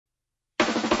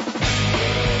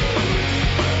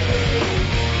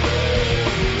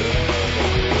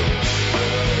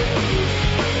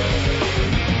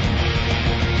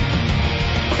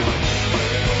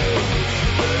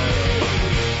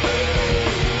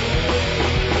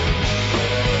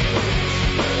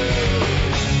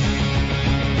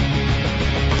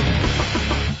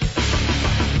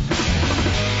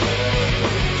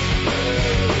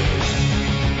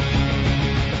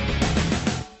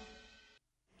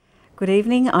Good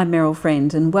evening, I'm Meryl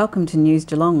Friend and welcome to News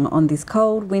Geelong on this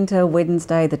cold winter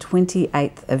Wednesday the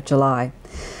 28th of July.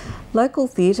 Local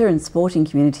theatre and sporting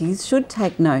communities should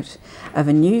take note of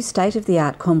a new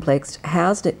state-of-the-art complex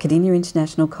housed at Cardinia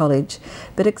International College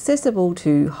but accessible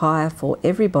to hire for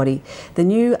everybody. The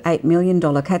new $8 million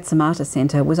Katsamata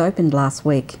Centre was opened last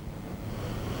week.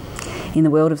 In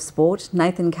the world of sport,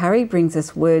 Nathan Curry brings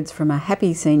us words from a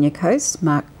happy senior coach,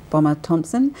 Mark Bomber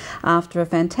Thompson, after a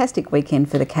fantastic weekend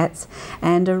for the Cats,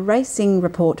 and a racing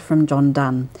report from John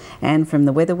Dunn. And from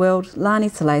the weather world, Lani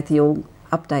Salathiel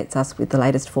updates us with the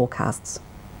latest forecasts.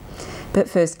 But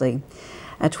firstly,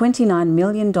 a $29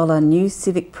 million new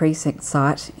civic precinct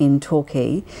site in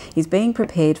Torquay is being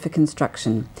prepared for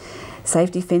construction.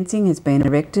 Safety fencing has been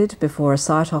erected before a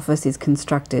site office is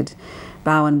constructed.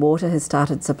 Barwon Water has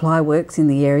started supply works in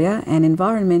the area and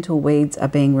environmental weeds are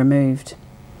being removed.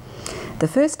 The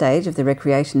first stage of the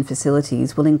recreation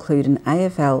facilities will include an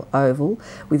AFL oval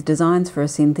with designs for a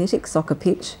synthetic soccer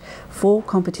pitch, 4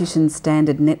 competition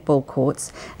standard netball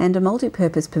courts and a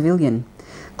multi-purpose pavilion.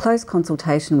 Close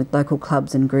consultation with local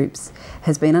clubs and groups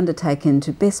has been undertaken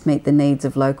to best meet the needs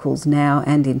of locals now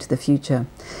and into the future.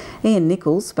 Ian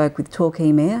Nichols spoke with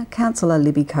Torquay Mayor, Councillor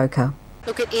Libby Coker.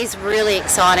 Look, it is really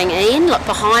exciting, Ian. Look,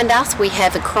 behind us we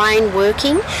have a crane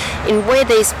working. In where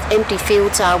these empty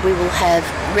fields are, we will have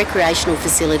recreational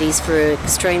facilities for an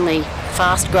extremely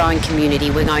fast-growing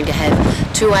community. We're going to have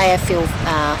 2 AFL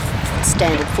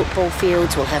standard football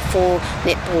fields, we'll have 4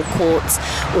 netball courts,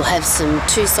 we'll have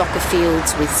 2 soccer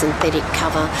fields with synthetic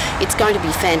cover. It's going to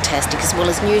be fantastic, as well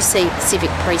as new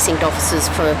civic precinct officers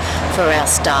for our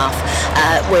staff.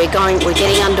 We're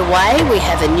getting underway. We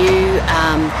have a new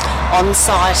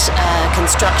on-site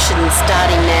construction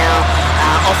starting now,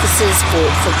 offices for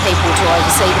people to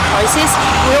oversee the process.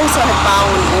 We also have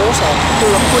Barwon Water,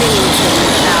 who are putting in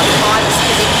some pipes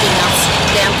connecting us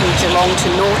down from Geelong to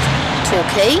North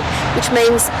Torquay, which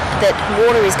means that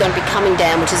water is going to be coming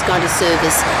down, which is going to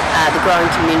service the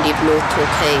growing community of North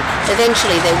Torquay.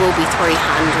 Eventually there will be 3,000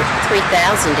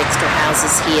 extra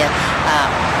houses here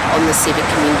on the civic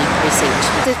community precinct.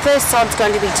 The first sod's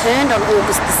going to be turned on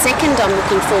August the 2nd. I'm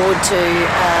looking forward to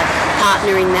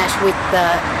partnering that with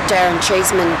Darren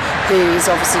Cheeseman, who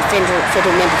is obviously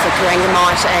federal member for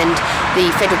Corangamite, and the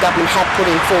federal government have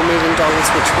put in $4 million,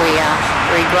 which we are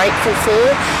very grateful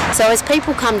for. So as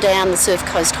people come down the Surf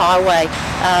Coast Highway,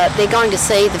 they're going to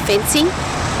see the fencing,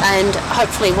 and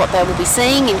hopefully what they will be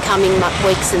seeing in coming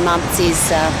weeks and months is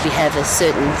we have a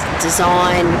certain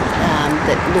design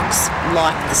that looks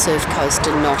like the Surf Coast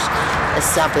and not a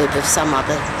suburb of some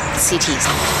other cities.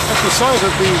 At the site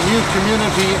of the new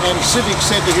community and civic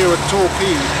centre here at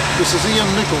Torquay, this is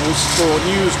Ian Nichols for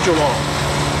News Geelong.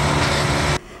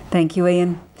 Thank you,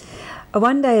 Ian. A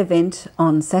one-day event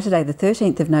on Saturday the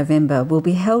 13th of November will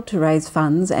be held to raise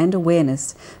funds and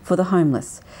awareness for the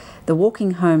homeless. The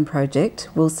Walking Home project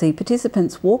will see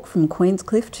participants walk from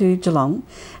Queenscliff to Geelong,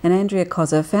 and Andrea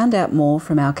Cozza found out more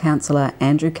from our councillor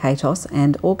Andrew Katos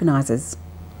and organisers.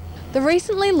 The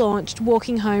recently launched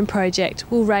Walking Home project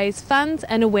will raise funds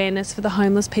and awareness for the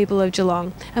homeless people of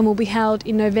Geelong and will be held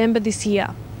in November this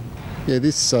year. Yeah,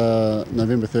 this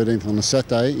November 13th on a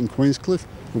Saturday in Queenscliff,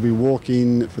 we'll be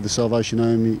walking for the Salvation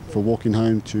Army for Walking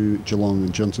Home to Geelong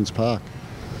and Johnson's Park.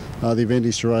 The event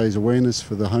is to raise awareness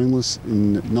for the homeless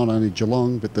in not only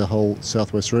Geelong but the whole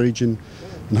southwest region,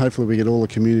 and hopefully we get all the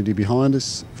community behind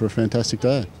us for a fantastic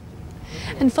day.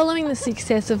 And following the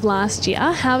success of last year,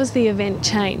 how has the event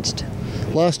changed?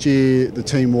 Last year the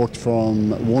team walked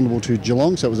from Warrnambool to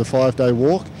Geelong, so it was a 5-day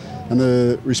walk, and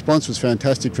the response was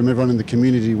fantastic from everyone in the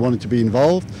community who wanted to be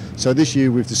involved. So this year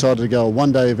we've decided to go a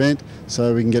one-day event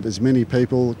so we can get as many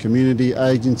people, community,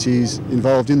 agencies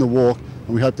involved in the walk,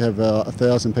 and we hope to have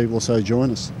 1,000 people or so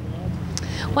join us.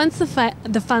 Once the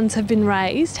funds have been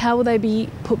raised, how will they be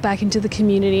put back into the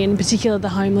community, and in particular the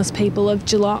homeless people of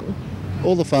Geelong?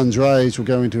 All the funds raised will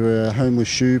go into a homeless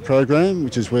shoe program,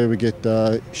 which is where we get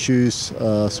shoes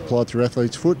supplied through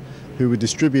Athlete's Foot, who would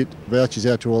distribute vouchers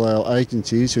out to all our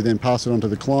agencies, who then pass it on to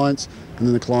the clients, and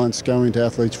then the clients go into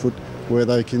Athlete's Foot where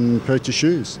they can purchase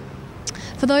shoes.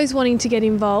 For those wanting to get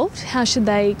involved, how should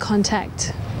they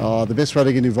contact? The best way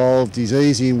to get involved is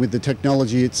easy, and with the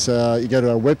technology, it's you go to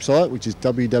our website, which is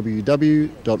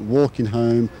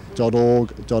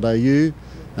www.walkinghome.org.au,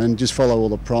 and just follow all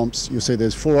the prompts. You'll see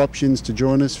there's 4 options to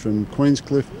join us, from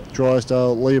Queenscliff,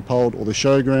 Drysdale, Leopold or the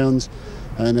showgrounds,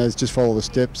 and just follow the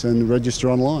steps and register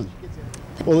online.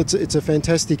 Well, it's a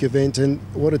fantastic event, and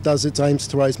what it does, it aims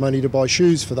to raise money to buy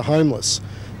shoes for the homeless.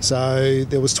 So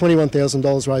there was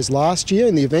 $21,000 raised last year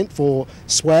in the event for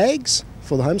swags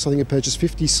for the homeless. I think it purchased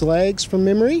 50 slags from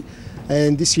memory.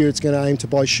 and this year it's going to aim to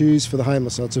buy shoes for the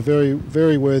homeless. So it's a very,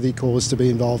 very worthy cause to be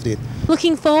involved in.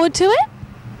 Looking forward to it?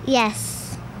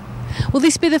 Yes. Will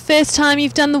this be the first time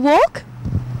you've done the walk?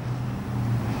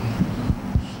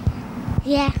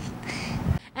 Yeah.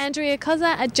 Andrea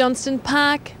Cozza at Johnston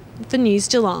Park for News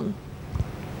Geelong.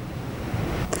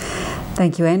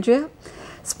 Thank you, Andrea.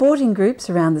 Sporting groups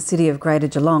around the city of Greater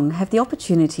Geelong have the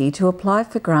opportunity to apply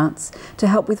for grants to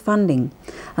help with funding.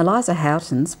 Eliza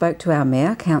Houghton spoke to our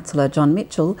Mayor, Councillor John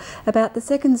Mitchell, about the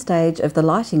second stage of the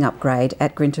lighting upgrade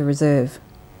at Grinta Reserve.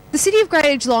 The City of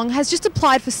Greater Geelong has just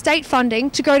applied for state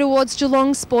funding to go towards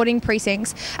Geelong's sporting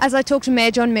precincts, as I talked to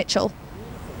Mayor John Mitchell.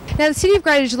 Now, the City of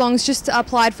Greater Geelong has just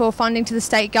applied for funding to the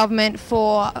state government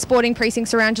for sporting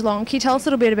precincts around Geelong. Can you tell us a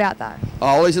little bit about that?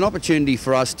 Oh, there's an opportunity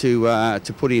for us to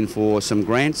put in for some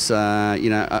grants, of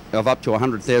up to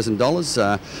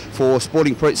 $100,000 for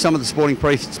some of the sporting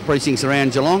precincts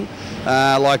around Geelong,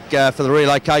 for the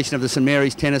relocation of the St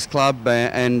Mary's Tennis Club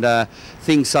and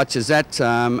things such as that.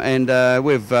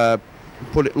 We've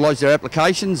lodged their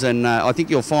applications, and I think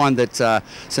you'll find that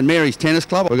St Mary's Tennis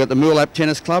Club, we've got the Moolap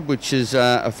Tennis Club, which is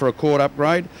for a court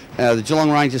upgrade, the Geelong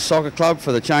Rangers Soccer Club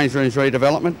for the change rooms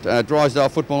redevelopment, Drysdale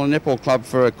Football and Netball Club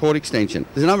for a court extension.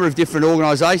 There's a number of different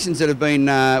organisations that have been,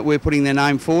 we're putting their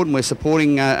name forward and we're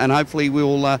supporting, and hopefully they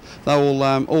will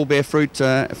all bear fruit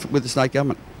with the state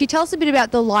government. Can you tell us a bit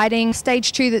about the lighting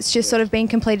stage 2 that's just sort of been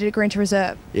completed at Grinta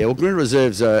Reserve? Yeah, well, Grinta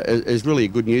Reserve is really a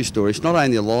good news story. It's not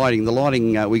only the lighting.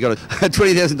 We got a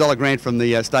 $20,000 grant from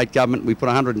the state government. We put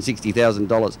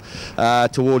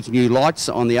 $160,000 towards new lights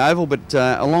on the oval, but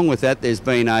along with that, there's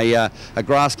been a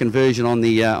grass conversion on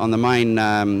the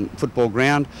main football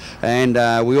ground, and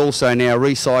we also now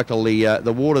recycle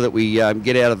the water that we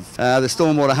get out of the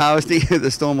stormwater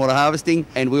harvesting,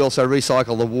 and we also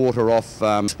recycle the water off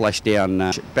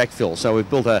splashdown backfill. So we've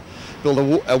built a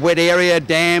wet area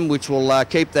dam which will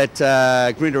keep that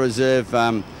Grinta Reserve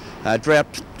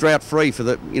drought free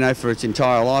for its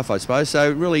entire life, I suppose. So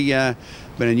really been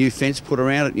a new fence put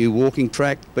around it, new walking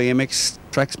track, BMX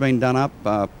track's been done up,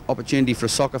 opportunity for a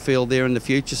soccer field there in the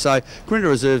future. So Grinta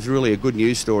Reserve's really a good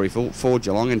news story for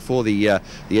Geelong and for the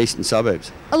eastern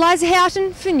suburbs. Eliza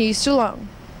Houghton for News Geelong.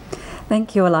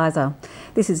 Thank you, Eliza.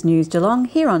 This is News Geelong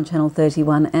here on Channel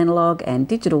 31 Analogue and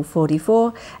Digital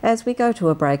 44 as we go to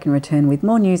a break and return with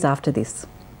more news after this.